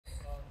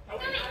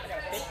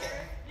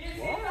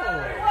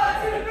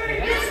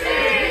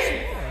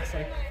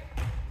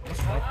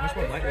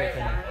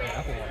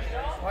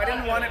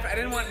I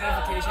didn't want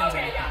notifications or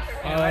anything.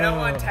 You know, I don't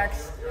want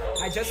texts.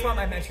 I just want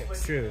my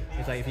metrics. True.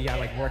 It's like if you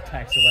got like work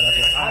text or whatever.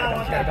 Like, I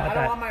don't care about I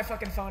that. don't want my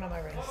fucking phone on my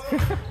wrist.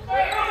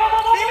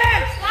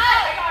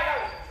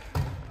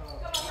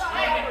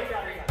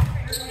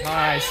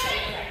 Nice.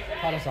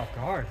 Caught us off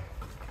guard.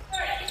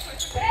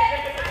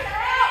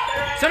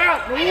 Set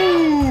out!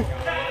 Ooh!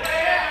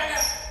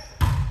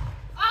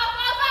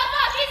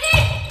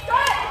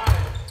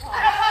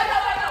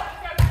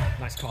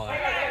 Nice call out.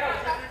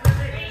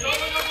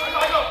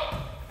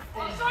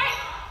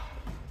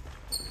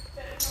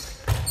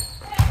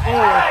 Oh,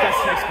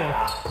 that's next goal.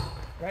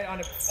 Right on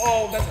it.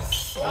 Oh, that's a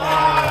sick.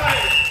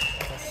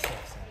 That's a sick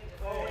set.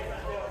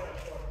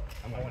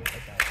 I want to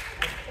take that.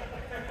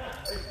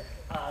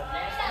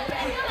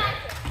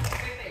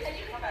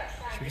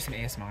 Should we do some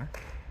ASMR?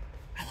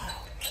 Hello.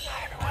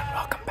 Hi, everyone.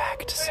 Welcome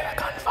back to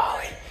Silicon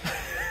Volley.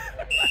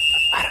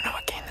 I don't know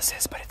what game this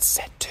is, but it's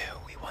set 2.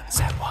 We won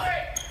set 1.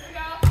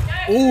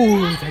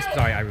 Ooh,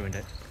 sorry, I ruined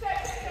it.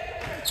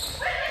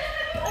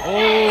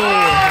 Oh,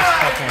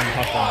 that's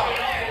tough one.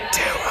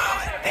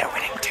 2-0. They're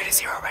winning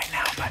 2-0 right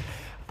now, but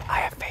I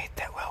have faith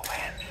that we'll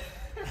win.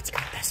 Let's go,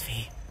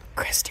 SV.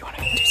 Chris, do you want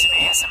to do some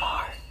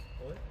ASMR?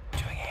 What?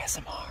 Doing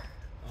ASMR.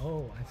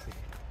 Oh, I see.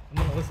 I'm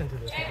gonna listen to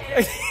this.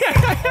 Nice.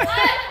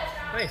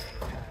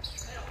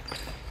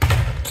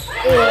 I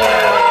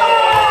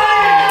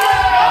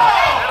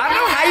don't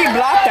know how you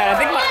blocked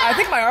that. I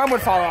think my arm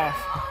would fall off.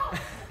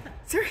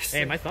 Seriously.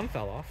 Hey, my thumb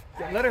fell off.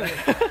 Yeah, literally.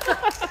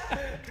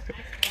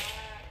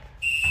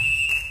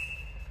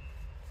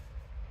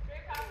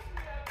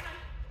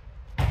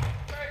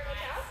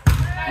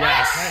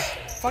 Yes.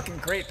 Nice. Fucking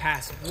great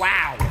pass.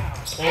 Wow. Oh.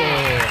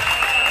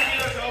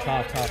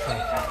 Tough.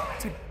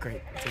 It's a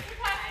great.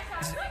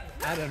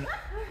 I don't know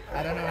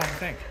how to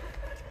think.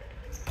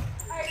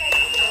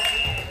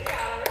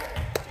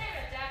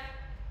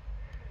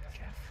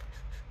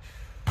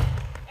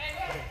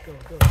 Go.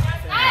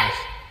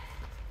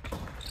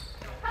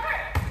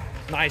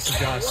 Nice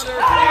adjust.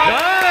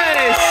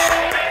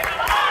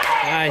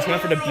 Nice.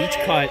 Went for the beach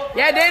cut.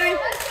 Yeah, Danny.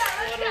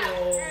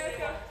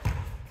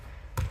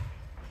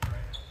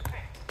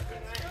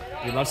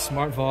 We love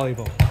smart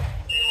volleyball.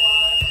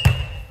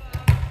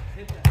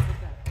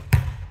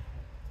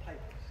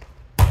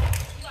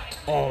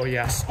 Oh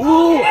yes.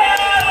 Ooh. How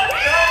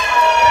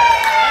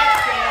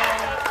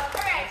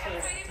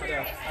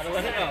to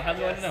let it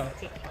know.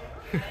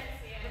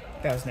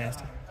 That was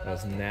nasty. That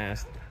was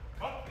nasty.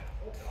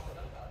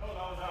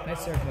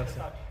 Nice serve,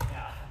 Melissa.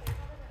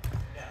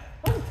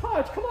 Oh,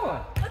 touch, come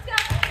on. Let's go.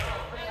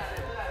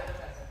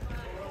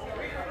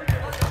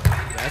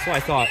 That's what I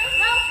thought.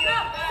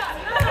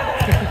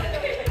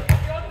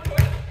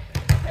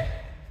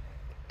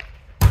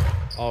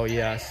 Oh,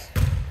 yes.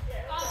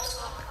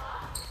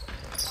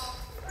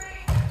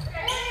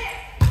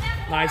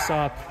 Nice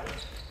up.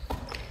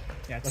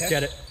 Yeah, Let's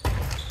get it.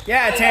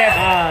 Yeah, Tiff.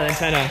 Ah,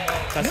 antenna.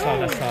 That's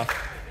tough.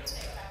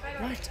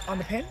 What? On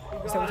the pin?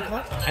 Is that what you call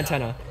it?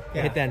 Antenna.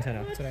 Yeah. Hit the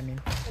antenna. That's what I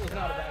mean.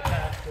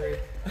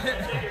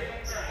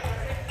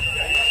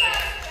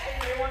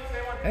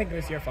 I think it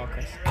was your fault,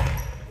 Chris.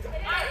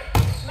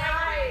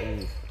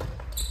 Ooh.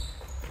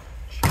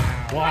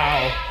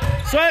 Wow.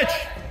 Switch!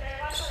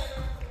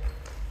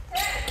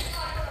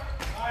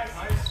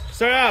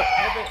 Start out.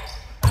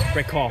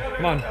 Great call.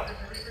 Come on.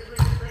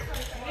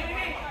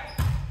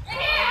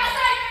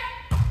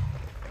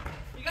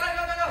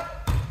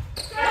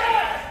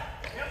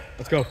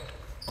 Let's go. Come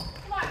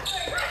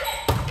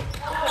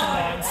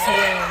on,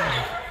 swing.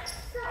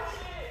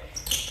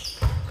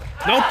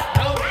 Nope.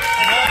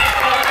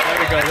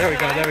 There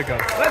we go.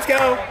 Let's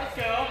go.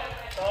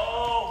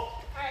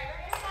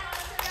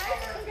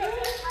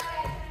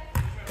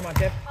 Come on,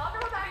 Tiff.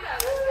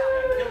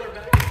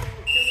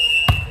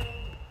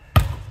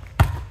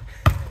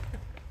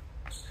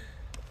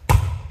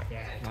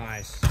 Yeah,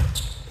 Nice.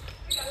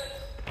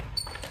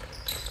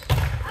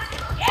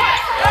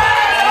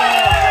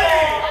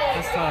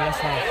 That's tough.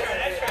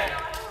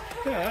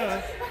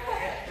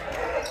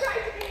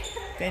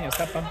 Daniel,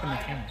 stop bumping the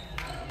camera.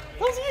 That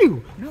was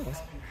you. No, it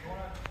wasn't.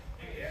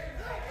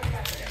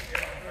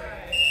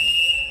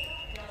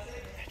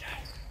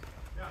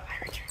 Hi,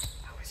 Richard.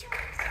 How was your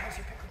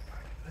picnic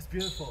party? That's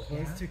beautiful. But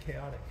it's too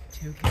chaotic.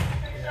 Too good.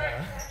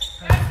 Yeah.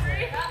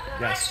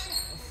 Yes.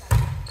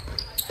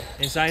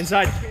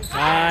 Inside.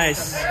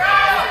 Nice.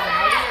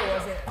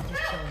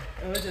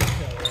 It was just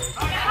chill.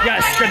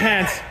 Yes, good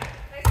hands.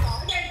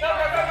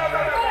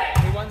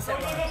 We won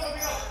set 1.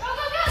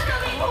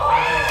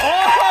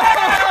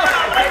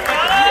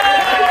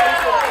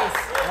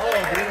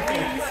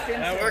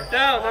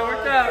 That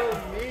worked out.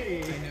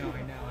 Meaty. I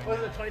know. What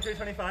was it,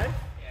 23-25?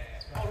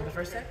 For the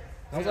first set?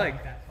 I was like,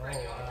 Oh, wow.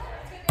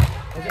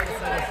 No,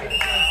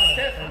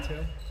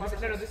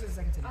 this is the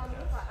second set.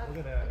 We're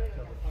going to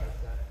kill the first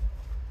set.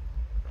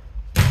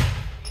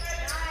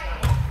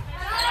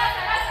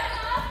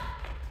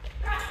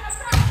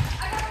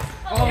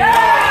 Oh,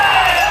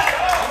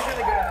 yeah! He's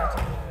really good at our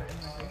team.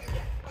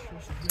 We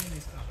should win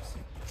these cups.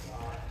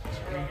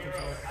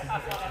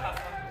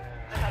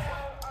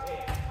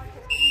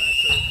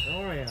 don't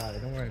worry.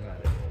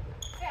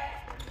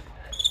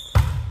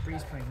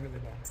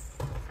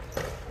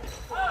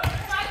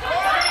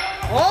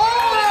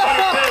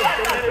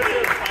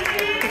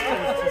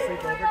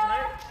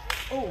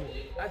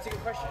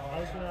 question. I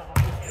was gonna.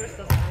 Chris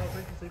doesn't have a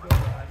place to sleep over. I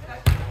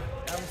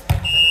was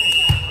thinking the same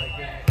thing. Like,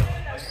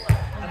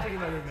 I'm taking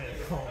my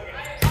roommate home.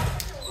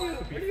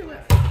 Where do you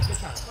live? Good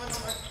time.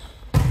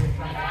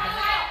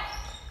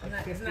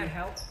 Isn't that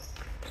help?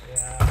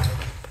 Yeah.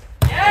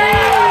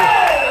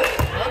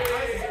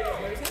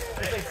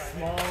 It's like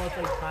small. It's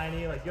like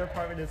tiny. Like your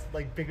apartment is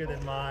like bigger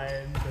than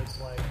mine. So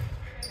it's like.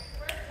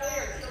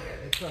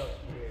 It's so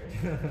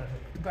weird.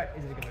 But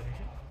is it a good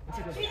location? It's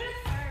a good location.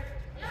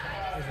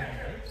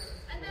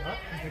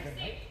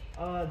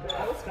 All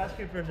the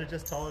skyscrapers are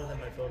just taller than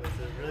my building,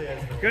 so it really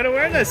has no. Good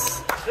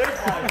awareness. Do you have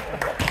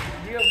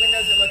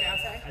windows that look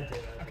outside? I do.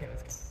 Okay,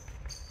 let's go.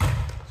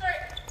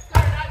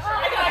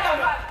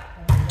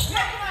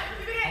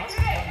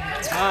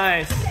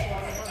 Nice.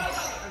 Ever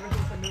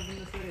since I moved in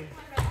the city.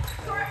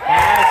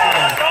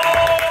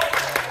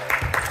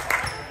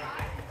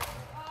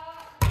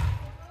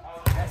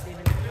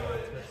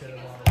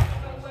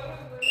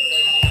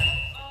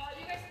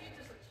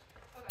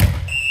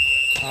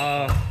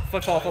 Awesome.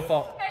 Football.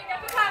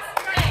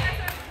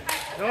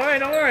 Don't worry,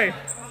 don't worry.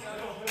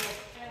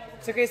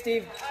 It's okay,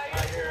 Steve.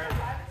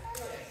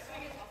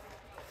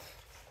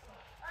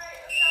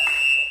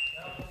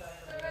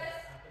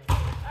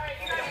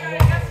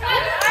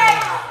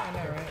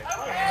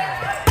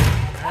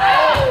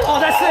 Oh,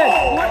 that's it.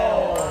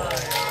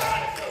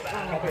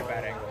 Probably a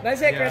bad angle. Nice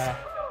hit, Chris. Yeah.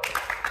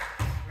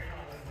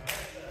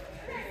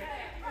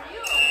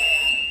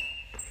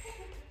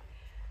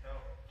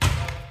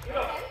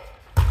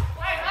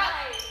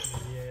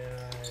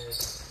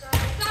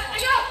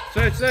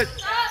 Sit.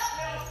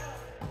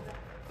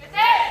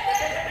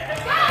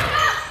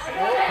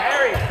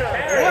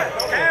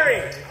 Harry!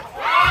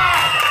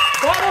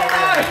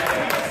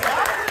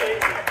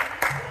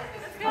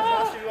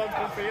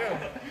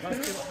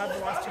 How'd the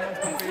last 2 months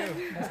been for you?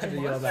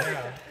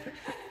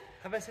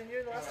 Have I seen you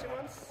in the last 2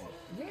 months?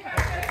 Yeah.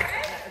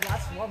 The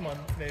last 1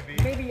 month, maybe.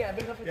 Maybe, yeah. I've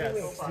been up for 3 Yes,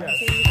 weeks. yes. I've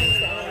seen you since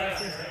the end of last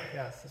season.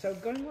 Yes. So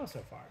going well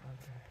so far.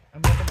 Okay.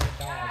 I'm working on a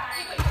dog.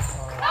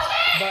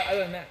 But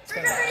other than that, it's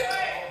going well.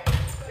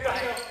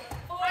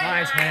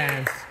 Nice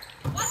hands.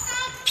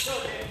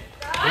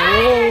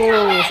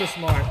 Oh, this is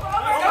smart.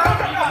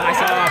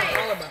 Nice off.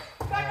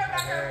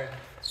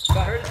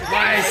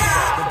 Nice.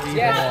 Good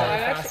Yes,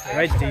 D-ball.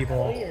 Right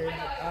D-ball. cleared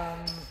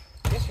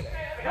yesterday.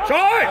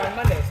 Short! On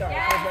Monday, sorry.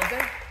 Today's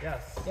Wednesday?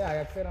 Yes. Yeah, I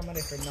got cleared on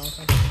Monday for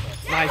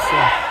non-contact. Nice. I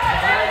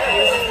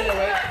was going to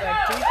wait like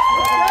 2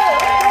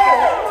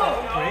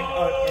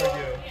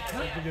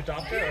 weeks. Did your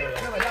doctor or?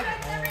 No, my doctor.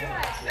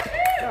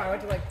 No, I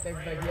went to like, they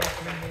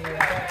recommended me,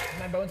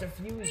 my bones are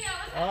fused.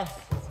 Oh,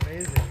 that's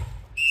amazing.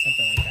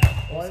 Something like that.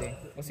 We'll see.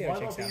 We'll see how it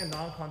Volleyball shakes being a out.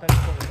 non-contact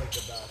sport is like the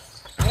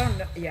best. I don't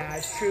know. Yeah,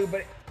 it's true,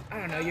 but I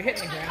don't know. You're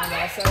hitting the ground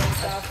also and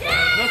stuff.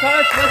 No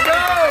touch, let's go!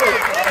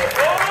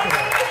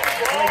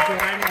 Like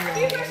grinding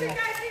your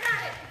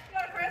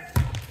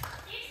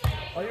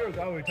Oh, we were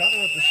talking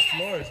about this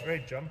floor. It's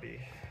very jumpy. You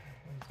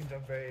can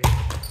jump very.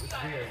 It's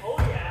weird. You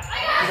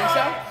think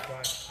so?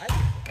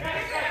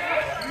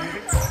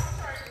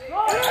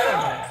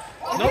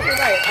 Nope. You're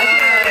right.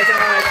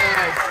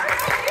 Nice.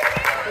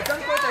 But some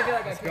sports I feel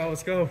like I could.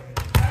 Let's go.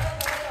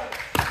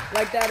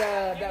 Like that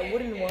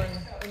wooden one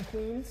in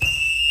Queens.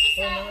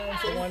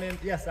 The one in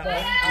yes, that But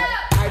one.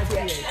 ITH.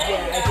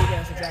 Yeah,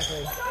 ITH,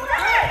 exactly.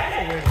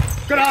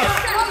 Good off.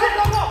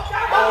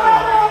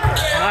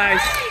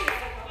 Nice.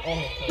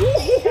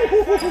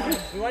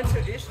 We went to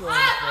Ishland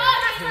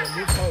to a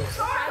new post.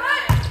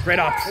 Great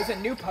off. There's a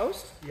new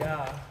post?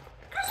 Yeah.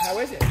 How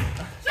is it? Nice.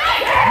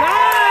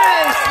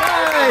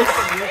 It's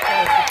a new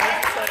post.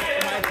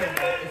 In my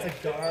opinion, it's a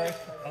dark,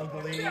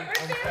 ugly,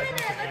 unpleasant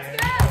to be in. Is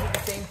it the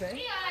same thing?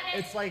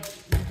 It's like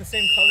the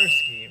same color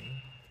scheme.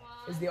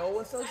 Is the old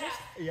one still exist?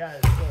 Yeah,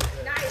 it's still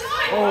there.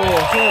 Oh,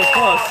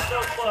 close.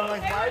 So I'm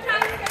like, why do I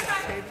have the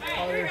same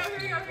color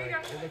scheme? Like,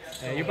 it looks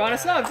so Hey, you brought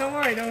us up. Don't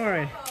worry.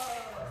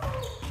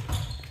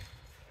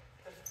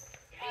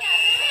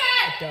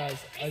 It does.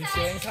 Are the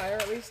ceilings higher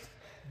at least?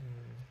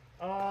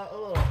 a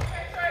little.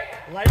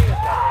 Lighting is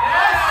better.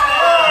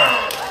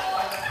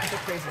 It's a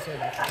crazy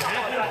survey.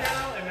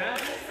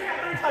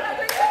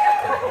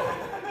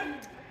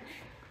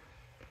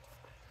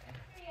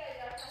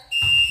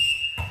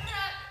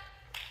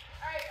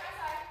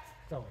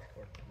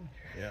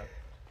 Yeah.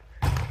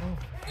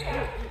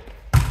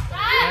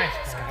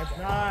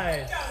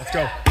 Nice. Let's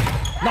go.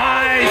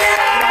 Nice.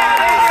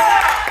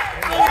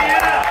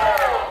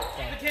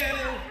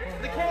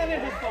 The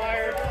cannon is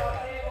fired.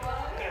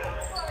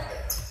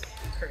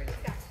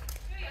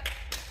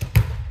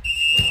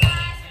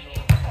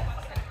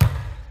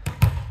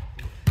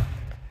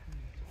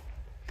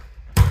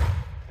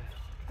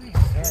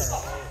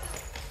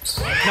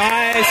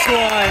 Nice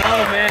one.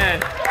 Oh, man.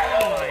 Oh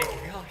my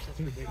gosh, that's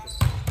ridiculous.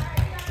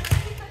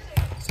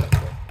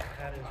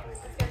 That is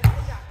ridiculous.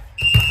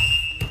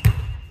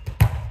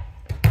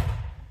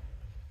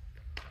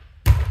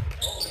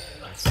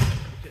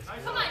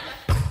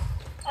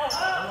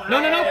 No.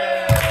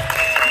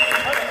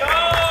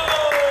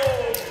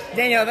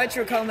 Daniel, I thought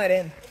you were calling that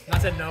in. I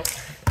said no.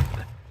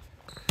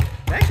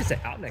 I actually said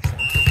out next time.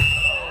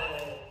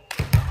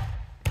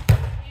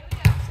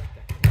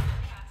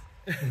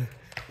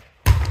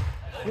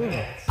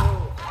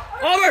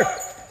 Over!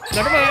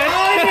 Never mind.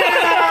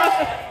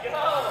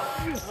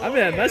 I'm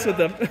gonna mess with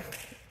them.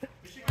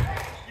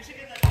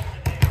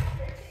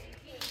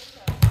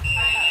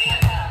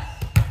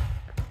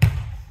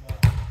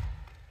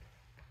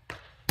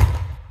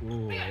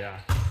 Ooh, yeah.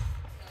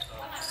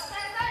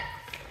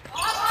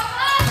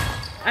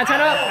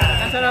 Antenna up!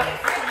 Antenna up!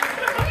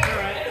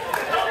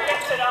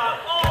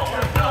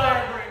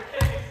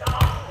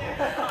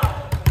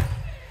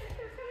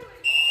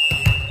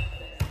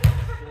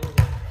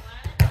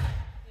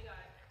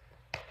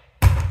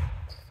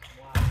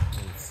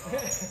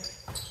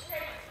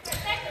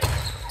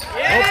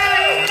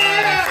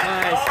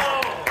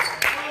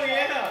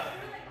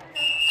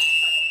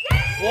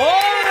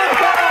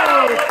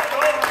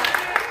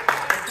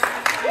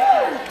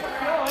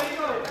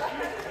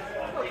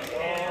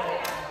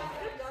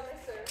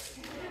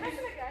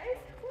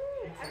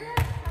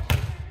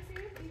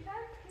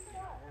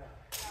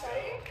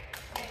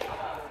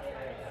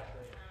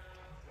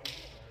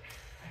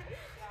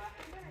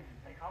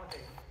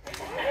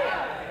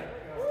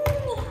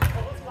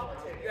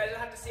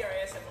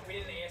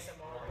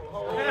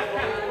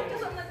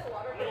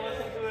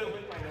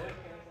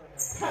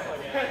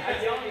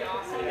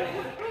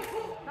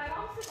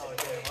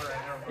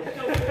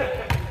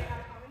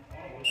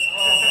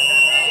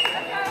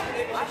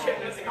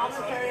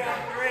 Commentary on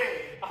 3.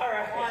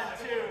 Alright. 1,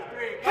 2,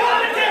 3.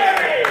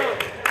 Commentary!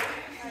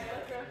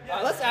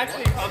 Let's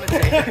actually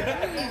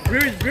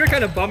commentate. We were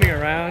kind of bumming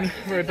around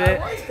for a bit.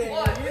 You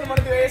didn't want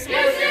to do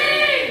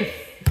ASMR.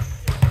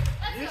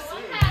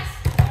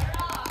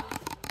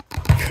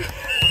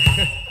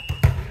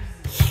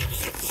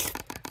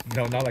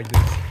 No, not like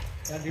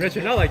this.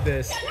 Richard, not like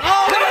this.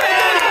 Oh,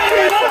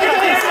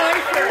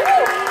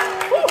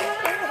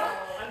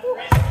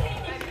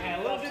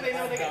 Little do they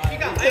know she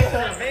got ice in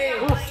her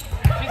veins.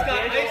 She's got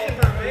ice in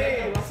her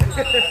veins.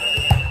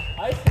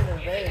 ice in her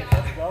veins.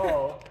 Let's go.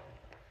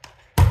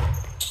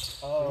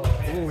 Oh.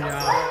 Ooh, yeah.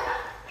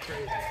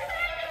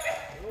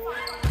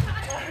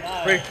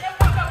 Break.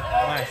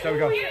 Nice, there we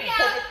go.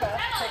 Perfect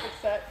pass, perfect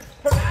set.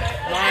 Perfect set.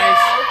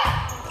 Nice.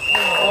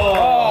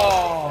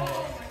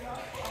 Oh.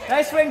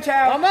 Nice swing,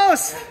 Chow.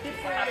 Almost.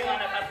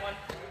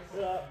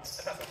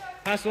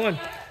 Pass one.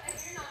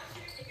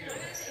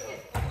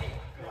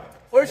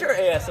 Where's your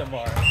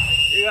ASMR?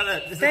 You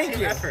gotta, Thank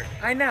you. Effort.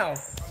 I know.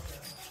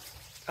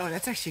 Oh,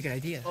 that's actually a good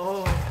idea.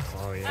 Oh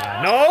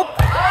yeah. Nope.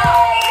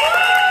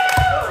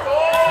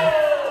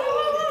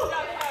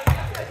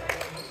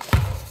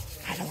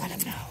 I don't let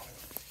him know.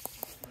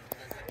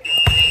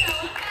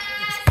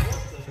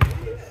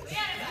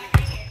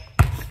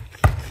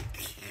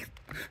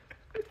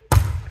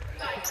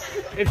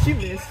 If she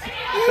missed, it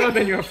would have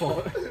been your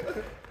fault.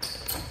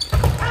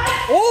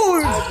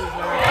 Oh!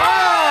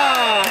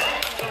 Ah!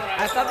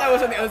 I thought that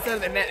was on the other side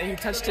of the net, and he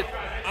touched it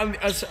on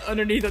the,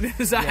 underneath on the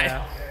other side.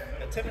 Yeah.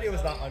 Tiffany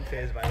was not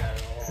unfazed by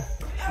that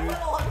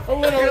at all. A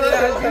little.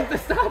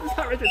 Stop!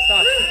 Stop! Richard,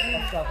 stop!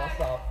 I'll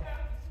stop.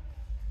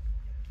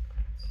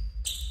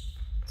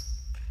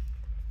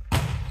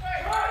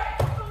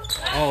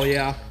 Oh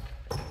yeah.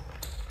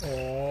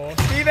 Oh,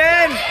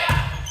 Steven!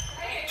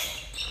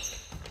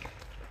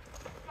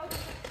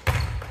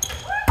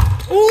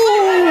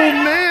 Oh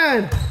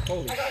man!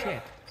 Holy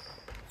shit.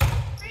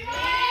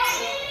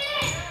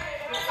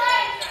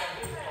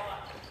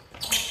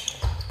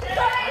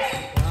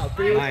 Wow,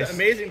 pretty Nice.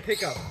 amazing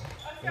pickup.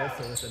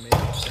 Melissa with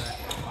amazing shot.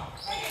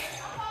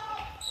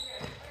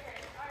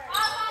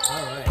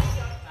 Alright.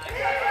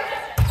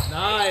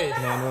 Nice.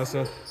 Come on,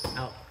 Melissa.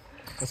 Out.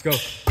 Let's go.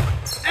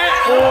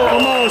 Oh,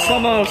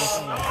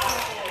 almost.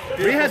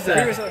 Bree had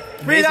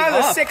that. Breathe out of the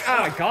Amazing sick up.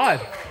 Oh up. my god.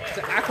 It's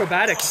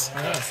acrobatics.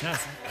 Oh, that's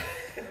nuts.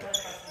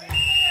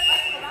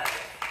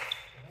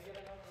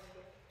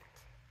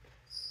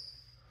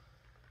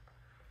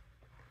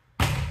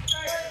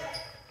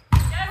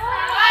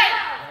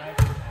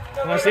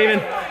 Come on, Steven.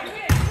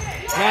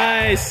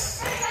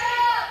 Nice.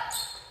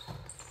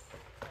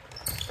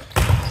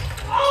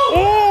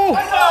 Oh!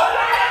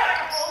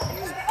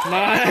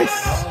 Nice.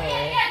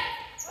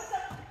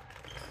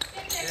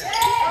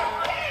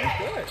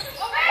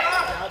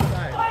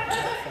 Outside.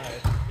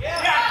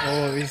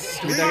 Oh, these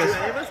Do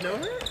any of us know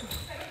her?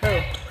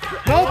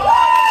 Nope.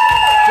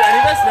 Do any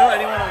of us know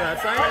anyone on that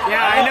side?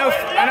 Yeah,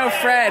 I know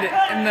Fred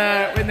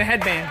in the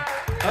headband.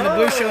 On the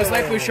blue shorts,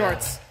 light blue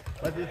shorts.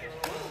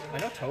 I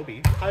know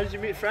Toby. How did you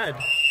meet Fred?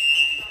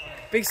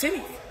 Big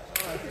city. Oh,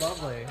 that's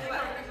lovely.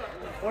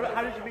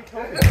 How did you meet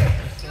Toby?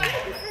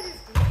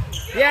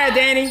 Yeah,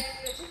 Danny.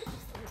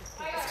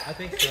 I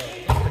think so.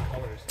 The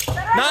colors.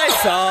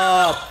 Nice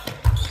up!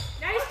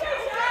 Nice!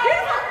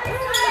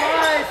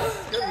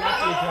 Good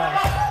lucky,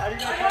 Josh. How did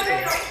you know Toby?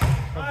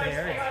 From Bay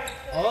Area.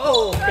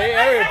 Oh, Bay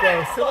Area,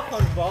 bro.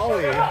 Silicon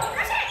Volley. Oh,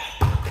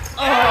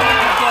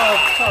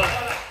 that's close.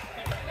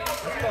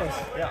 That's close.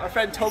 Yeah, our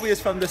friend Toby is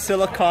from the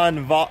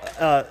Silicon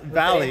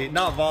Valley,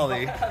 not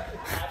Volley.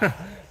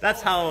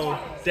 That's how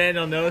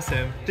Daniel knows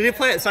him. Did he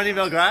play at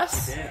Sunnyvale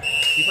Grass? He did.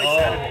 He played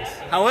Saturdays.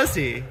 How was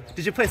he?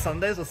 Did you play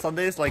Sundays? Was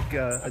Sundays like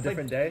a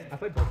different day? I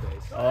played both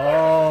days.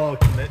 Oh,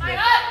 commitment.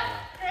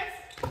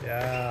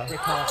 Yeah.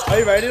 Are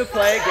you ready to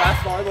play grass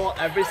volleyball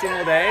every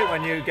single day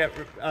when you get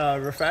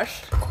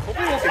refreshed?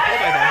 Hopefully we'll be cold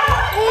by then.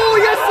 Oh,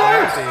 yes,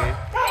 sir!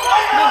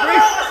 Come on,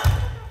 Bree.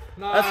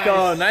 Let's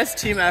go. Nice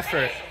team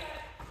effort.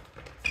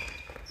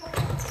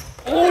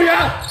 Oh,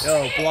 yeah!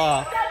 Yo,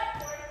 block.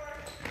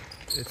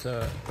 It's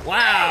a...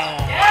 Wow!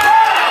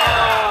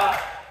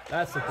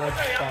 That's a good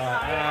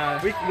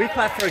spot. We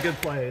clap for a good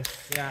place.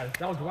 Yeah,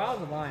 that was well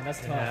on the line. That's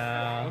tough.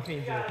 Yeah. What can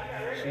you do?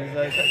 She's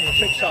like,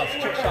 trick shots,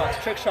 trick shots,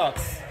 trick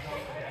shots.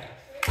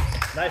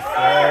 Nice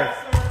serve.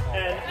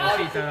 And now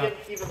you can get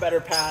even better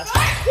pass.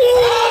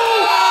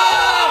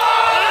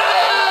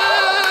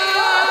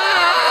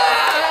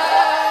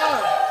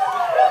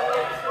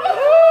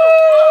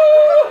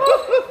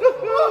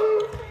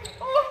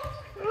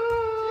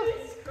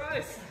 Jesus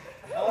Christ.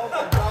 Oh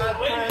my God,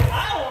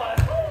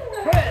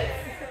 Chris.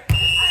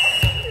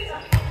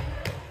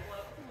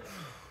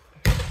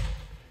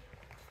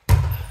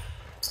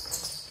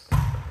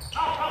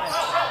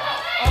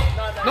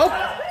 Nope.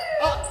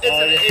 Oh,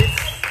 it's an ace.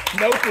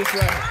 Nope is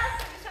right.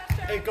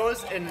 It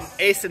goes an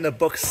ace in the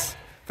books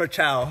for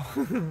Chow.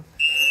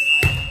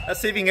 Let's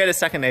see if you can get a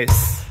second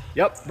ace.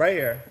 Yep, right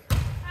here.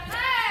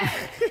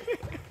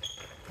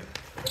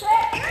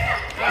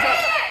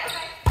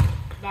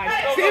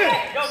 Nice. Steven!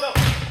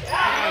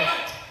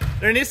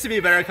 There needs to be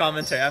better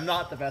commentary. I'm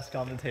not the best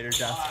commentator,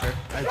 Jasper,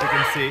 as you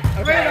can see.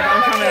 Okay,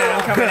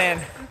 I'm coming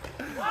in.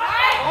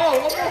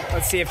 Oh, one more.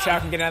 Let's see if Chow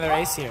can get another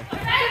ace here.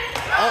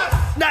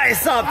 Oh,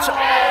 nice up!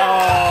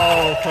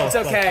 Oh, close.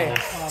 It's okay.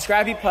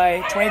 Scrappy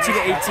play, 22 to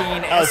 18,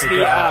 was a SV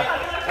good up.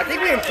 I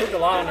think we improved a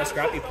lot on the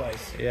scrappy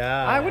plays.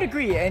 Yeah. I would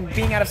agree, and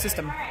being out of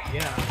system.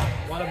 Yeah.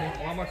 A lot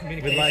more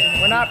communication.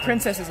 We're not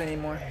princesses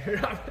anymore.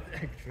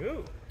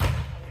 True.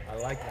 I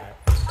like that.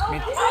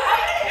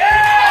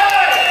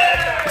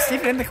 Is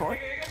Steven in the court?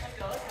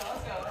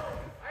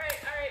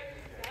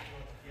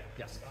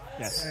 Yes.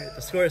 Yes.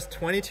 The score is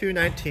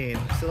 22-19.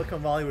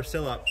 Silicon Valley, we're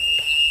still up.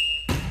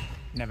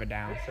 Never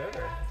down. It's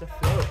a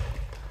float.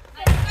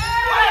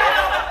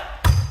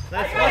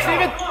 Nice one,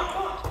 Steven!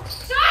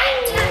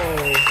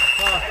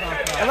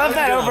 I love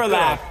that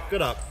overlap.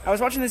 Good up. I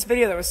was watching this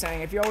video that was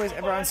saying if you're always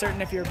ever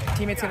uncertain if your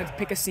teammate's going to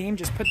pick a seam,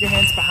 just put your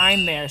hands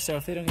behind there. So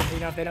if they don't,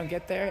 if they don't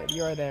get there,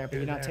 you're there, but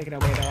you're not taking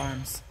away their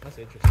arms. That's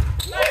interesting.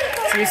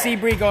 So you see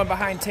Bree going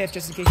behind Tiff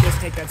just in case he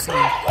doesn't take that seam.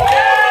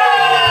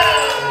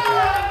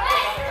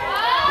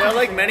 There are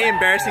like many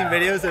embarrassing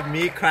videos of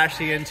me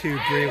crashing into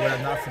Bree when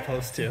I'm not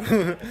supposed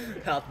to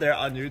out there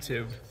on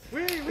YouTube. For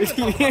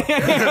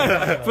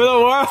the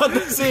world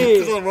to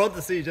see. For the world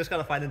to see, you just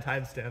gotta find the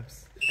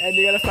timestamps. And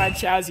you gotta find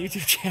Chow's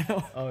YouTube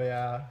channel. Oh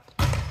yeah.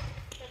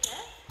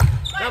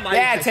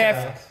 Yeah,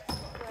 Tiff.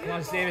 Come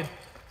on, Steven.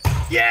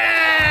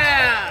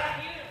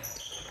 Yeah!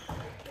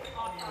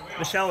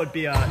 Michelle would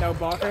be No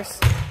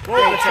blockers. what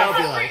would Michelle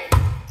be like?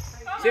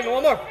 Steven,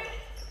 one more.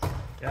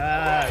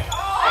 Yes.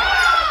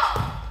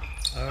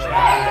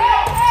 Alright.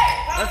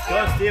 Let's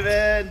go,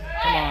 Steven.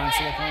 Come on,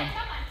 Silicon.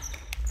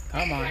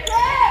 Come on.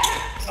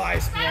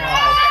 Nice one.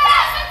 Yeah!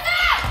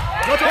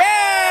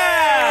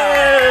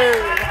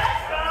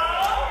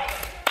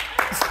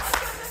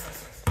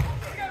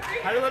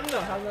 How do you let him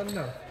know? How do you let him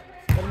know?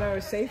 Let him know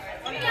it's safe.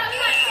 We good.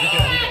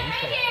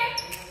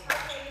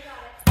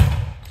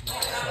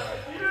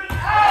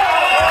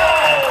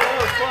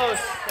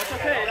 Close. That's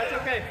okay. That's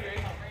okay.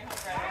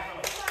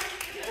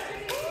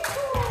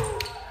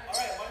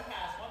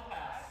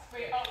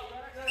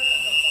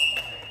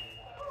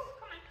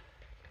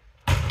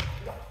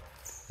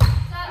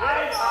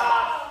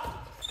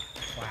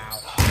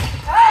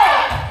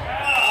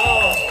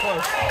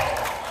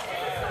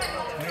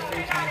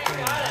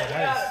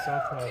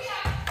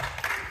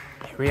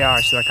 Here we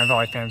are, Silicon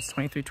Valley fans.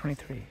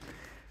 23-23.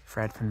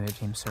 Fred from the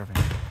team serving.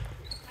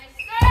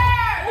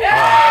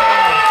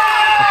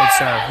 Oh, a good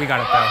serve. We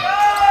got it though.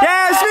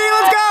 Yes,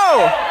 let's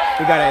go!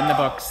 We got it in the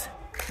books.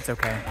 It's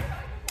okay.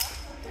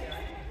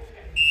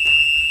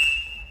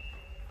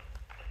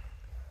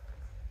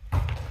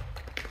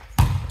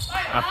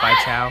 Up by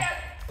Chow.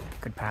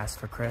 Good pass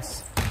for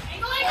Chris.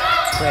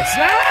 Chris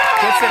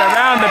gets it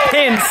around the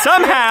pin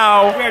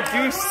somehow.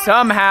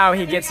 Somehow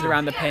he gets it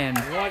around the pin.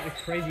 What a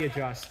crazy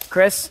adjust.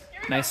 Chris,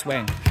 nice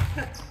swing.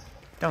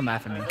 Don't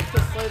laugh at me. We'll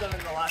slay them in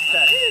the last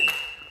set.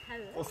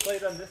 We'll slay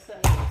them this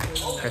set.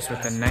 Chris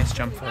with a nice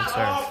jump forward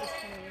serve.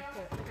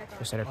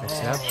 Crusader picks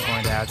it up,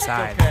 going to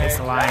outside. Hits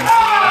the line.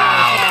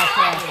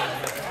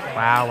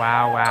 Wow.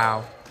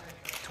 Wow.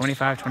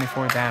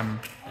 25-24 them.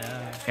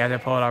 Yeah, they're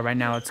pulling it out right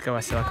now. Let's go,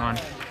 Silicon.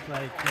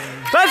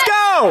 Let's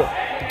go!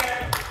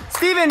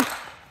 Steven,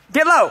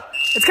 get low.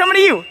 It's coming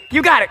to you.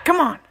 You got it. Come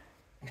on.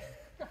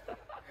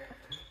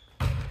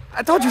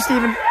 I told you,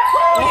 Steven.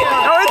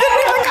 Oh, it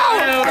didn't even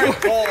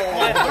go.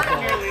 My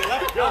heart nearly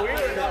left.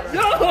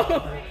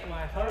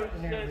 My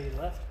heart nearly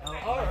left.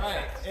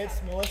 Alright,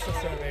 it's Melissa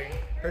serving.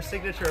 Her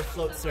signature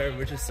float serve,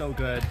 which is so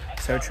good.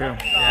 So true.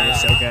 Yeah. It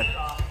is so good.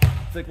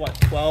 It's like what,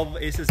 12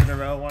 aces in a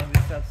row, one of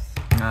these sets?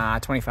 Nah,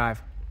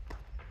 25.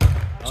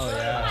 Oh,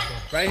 yeah.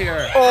 Right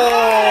here. Oh!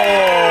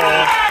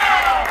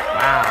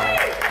 Wow.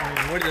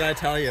 What did I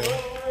tell you?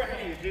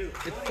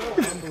 It's so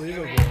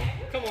unbelievable.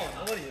 Come on,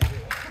 what do you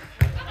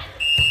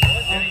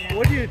do?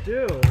 What do you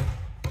do?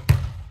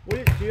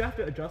 Do you have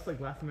to adjust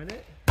like last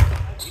minute?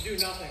 You do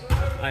nothing.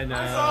 I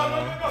know.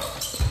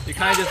 You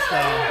kind of just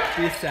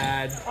be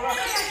sad.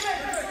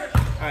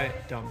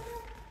 Alright, dumb.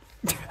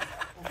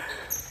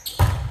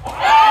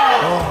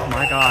 Oh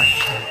my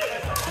gosh.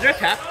 Is there a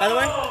cap, by the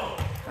way?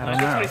 I don't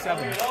know.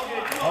 27.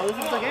 Oh,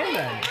 this is the game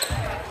then.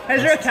 Hey,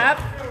 is there a cap?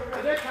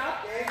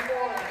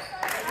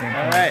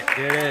 Alright,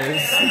 here it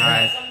is.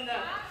 Alright.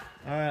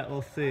 Alright,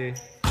 we'll see.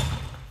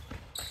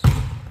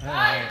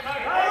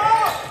 Alright.